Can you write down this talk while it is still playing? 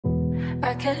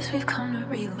I guess we've come to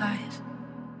realize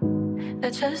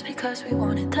that just because we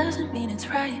want it doesn't mean it's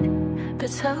right. But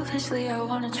selfishly I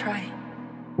wanna try.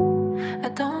 I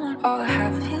don't want all I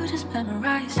have of you just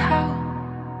memorized.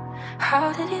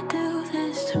 How did you do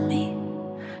this to me?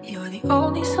 You're the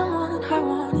only someone I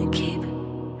wanna keep.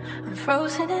 I'm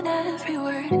frozen in every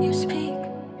word you speak.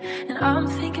 And I'm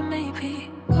thinking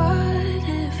maybe, what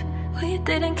if we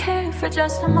didn't care for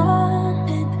just a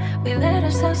moment? We let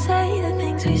ourselves say the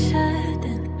things we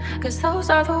shouldn't, 'cause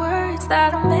those are the words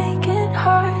that'll make it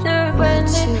harder when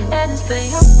it ends. But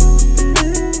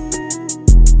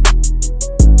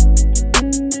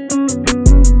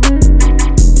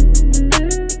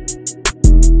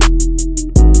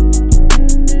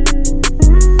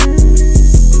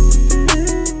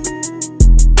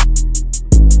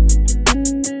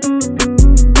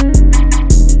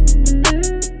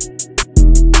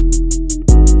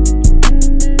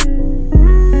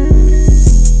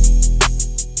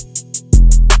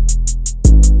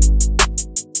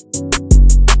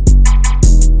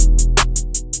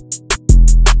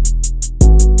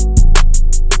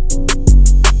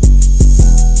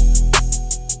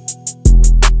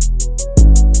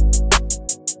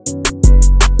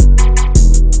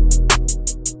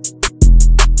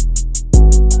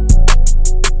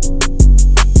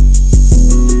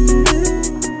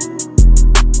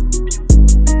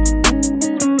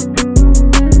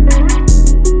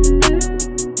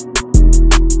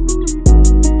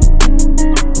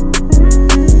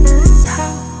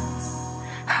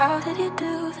how did you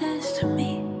do this to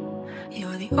me?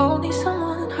 You're the only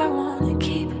someone I wanna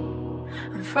keep.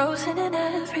 I'm frozen in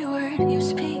every word you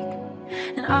speak.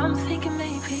 And I'm thinking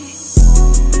maybe,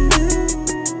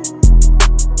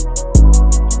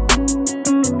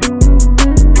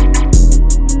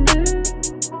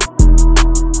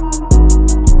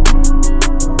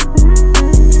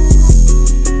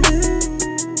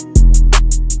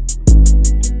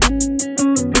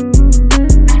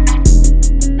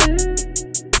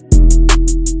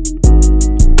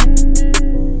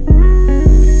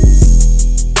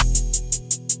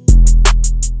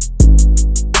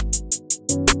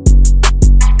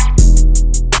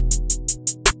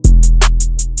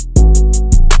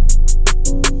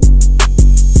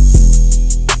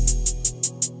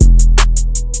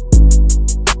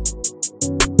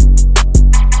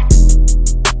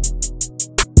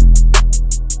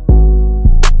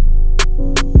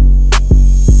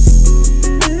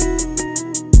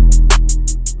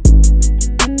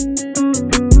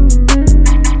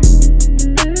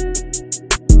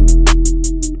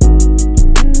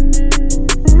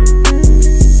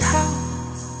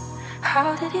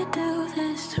 how did you do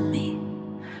this to me?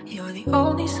 You're the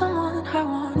only someone I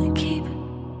wanna keep.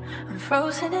 I'm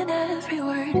frozen in every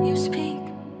word you speak.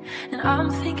 And I'm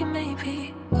thinking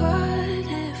maybe, what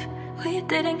if we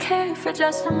didn't care for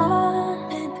just a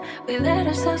moment? We let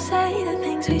ourselves say the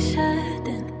things we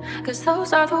shouldn't, 'cause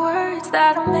those are the words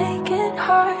that'll make it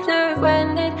harder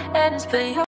when it ends. But